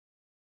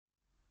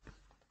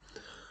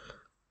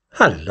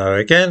Hello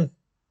again.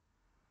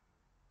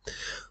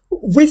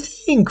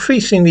 With the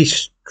increasingly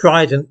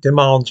strident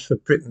demands for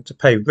Britain to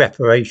pay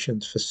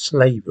reparations for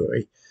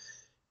slavery,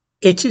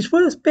 it is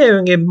worth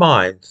bearing in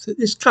mind that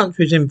this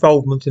country's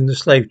involvement in the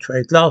slave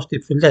trade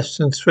lasted for less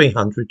than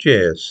 300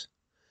 years.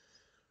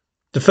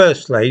 The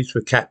first slaves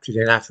were captured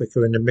in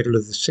Africa in the middle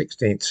of the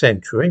 16th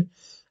century,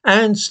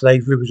 and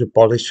slavery was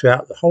abolished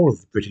throughout the whole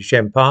of the British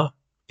Empire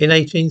in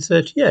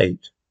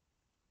 1838.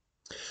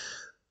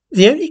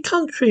 The only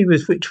country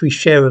with which we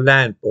share a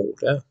land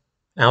border,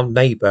 our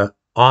neighbour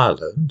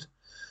Ireland,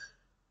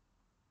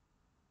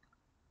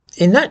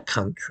 in that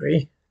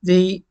country,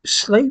 the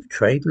slave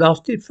trade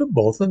lasted for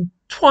more than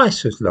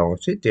twice as long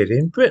as it did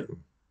in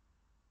Britain.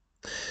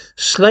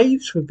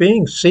 Slaves were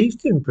being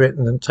seized in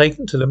Britain and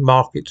taken to the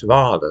markets of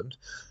Ireland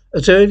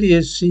as early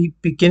as the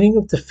beginning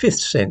of the 5th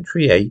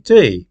century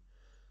AD,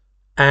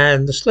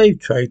 and the slave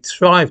trade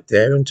thrived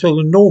there until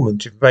the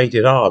Normans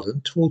invaded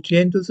Ireland towards the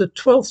end of the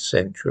 12th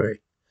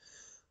century.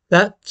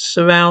 That's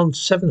around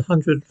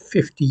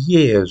 750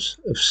 years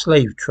of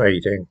slave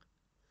trading.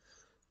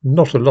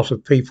 Not a lot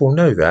of people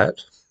know that.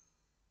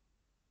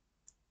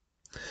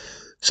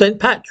 St.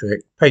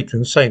 Patrick,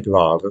 patron saint of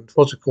Ireland,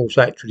 was of course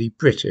actually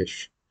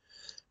British.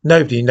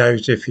 Nobody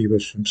knows if he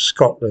was from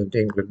Scotland,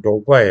 England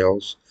or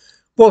Wales.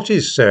 What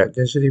is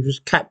certain is that he was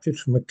captured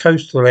from a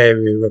coastal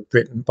area of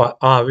Britain by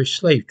Irish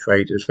slave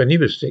traders when he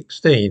was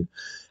 16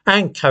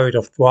 and carried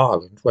off to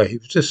Ireland, where he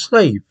was a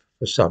slave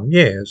for some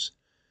years.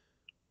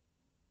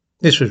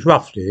 This was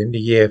roughly in the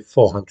year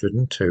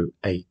 402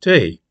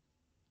 AD.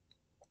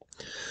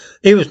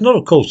 He was not,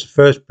 of course, the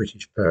first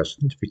British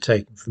person to be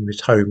taken from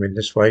his home in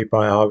this way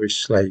by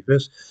Irish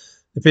slavers.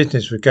 The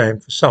business was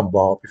going for some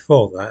while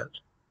before that.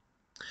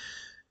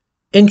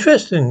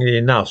 Interestingly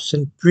enough,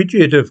 St.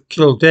 Bridget of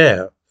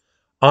Kildare,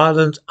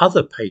 Ireland's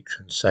other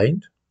patron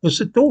saint, was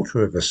the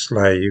daughter of a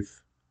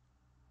slave.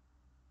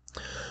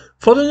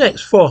 For the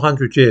next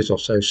 400 years or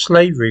so,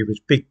 slavery was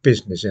big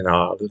business in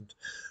Ireland,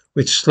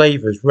 with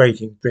slavers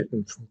raiding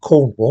Britain from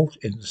Cornwall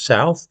in the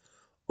south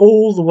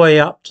all the way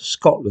up to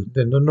Scotland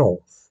in the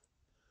north.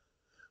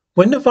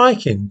 When the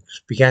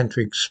Vikings began to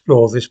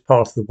explore this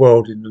part of the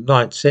world in the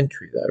 9th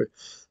century, though,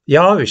 the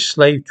Irish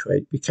slave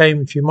trade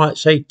became, if you might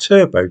say,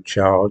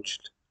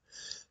 turbocharged.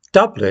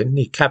 Dublin,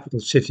 the capital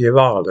city of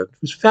Ireland,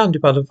 was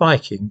founded by the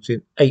Vikings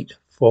in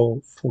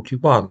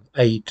 841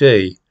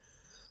 AD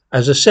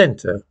as a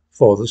centre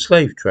for the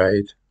slave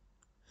trade.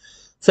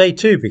 They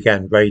too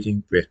began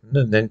raiding Britain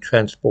and then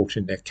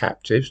transporting their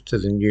captives to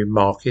the new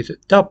market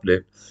at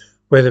Dublin,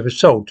 where they were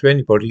sold to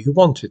anybody who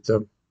wanted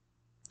them.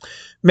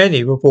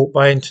 Many were bought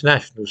by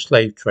international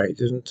slave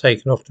traders and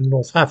taken off to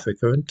North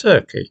Africa and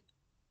Turkey.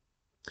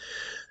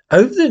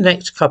 Over the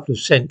next couple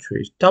of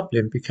centuries,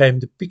 Dublin became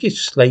the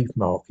biggest slave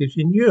market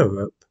in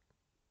Europe.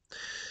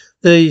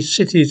 The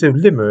cities of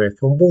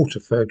Limerick and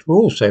Waterford were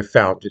also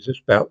founded at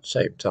about the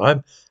same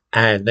time,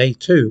 and they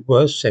too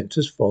were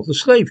centres for the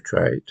slave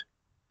trade.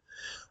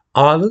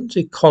 Ireland's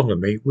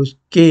economy was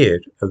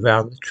geared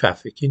around the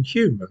traffic in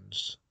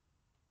humans.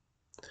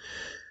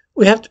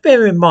 We have to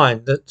bear in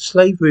mind that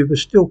slavery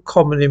was still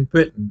common in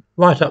Britain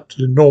right up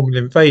to the Norman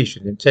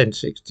invasion in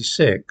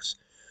 1066.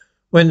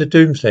 When the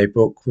Domesday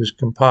Book was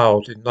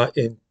compiled in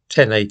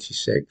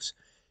 1086,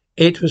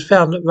 it was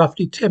found that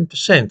roughly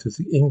 10% of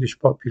the English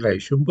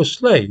population were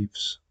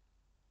slaves.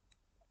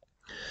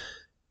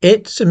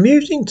 It's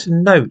amusing to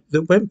note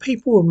that when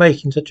people were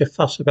making such a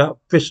fuss about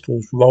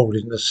Bristol's role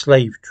in the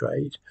slave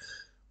trade,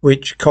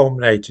 which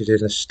culminated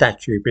in a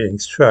statue being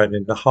thrown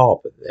in the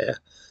harbour there,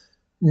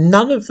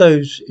 none of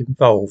those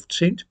involved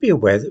seemed to be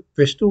aware that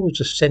Bristol was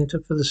a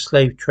centre for the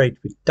slave trade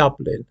with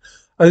Dublin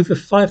over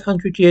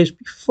 500 years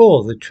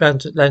before the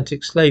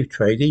transatlantic slave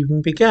trade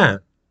even began.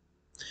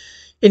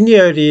 In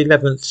the early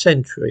 11th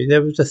century,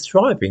 there was a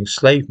thriving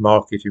slave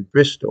market in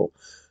Bristol,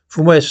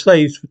 from where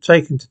slaves were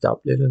taken to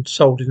Dublin and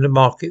sold in the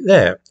market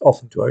there,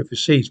 often to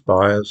overseas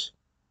buyers.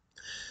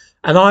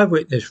 An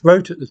eyewitness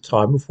wrote at the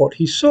time of what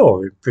he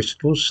saw in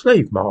Bristol's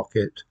slave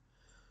market.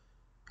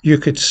 You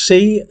could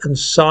see and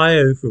sigh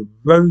over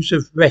rows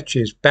of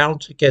wretches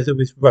bound together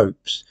with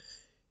ropes,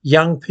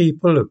 young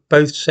people of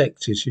both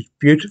sexes whose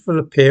beautiful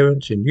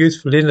appearance and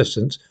youthful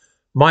innocence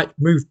might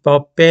move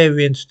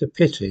barbarians to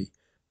pity,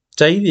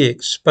 daily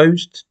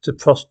exposed to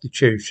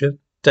prostitution,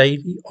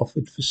 daily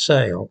offered for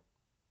sale.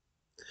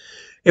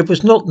 It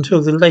was not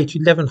until the late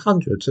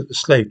 1100s that the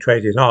slave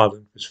trade in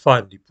Ireland was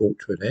finally brought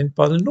to an end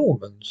by the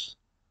Normans.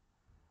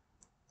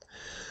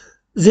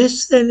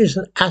 This then is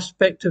an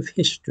aspect of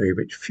history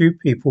which few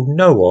people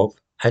know of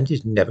and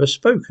is never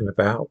spoken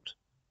about.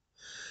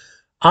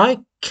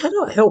 I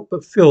cannot help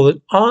but feel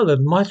that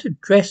Ireland might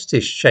address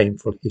this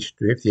shameful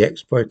history of the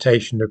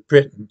exploitation of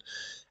Britain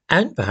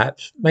and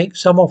perhaps make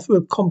some offer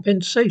of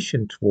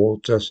compensation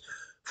towards us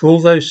for all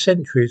those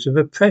centuries of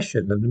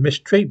oppression and the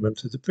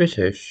mistreatment of the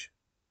British.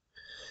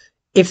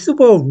 If the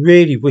world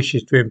really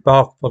wishes to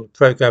embark upon a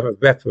programme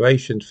of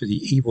reparations for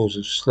the evils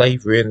of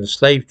slavery and the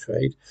slave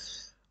trade,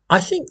 I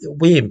think that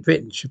we in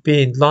Britain should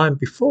be in line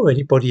before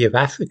anybody of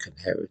African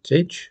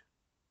heritage.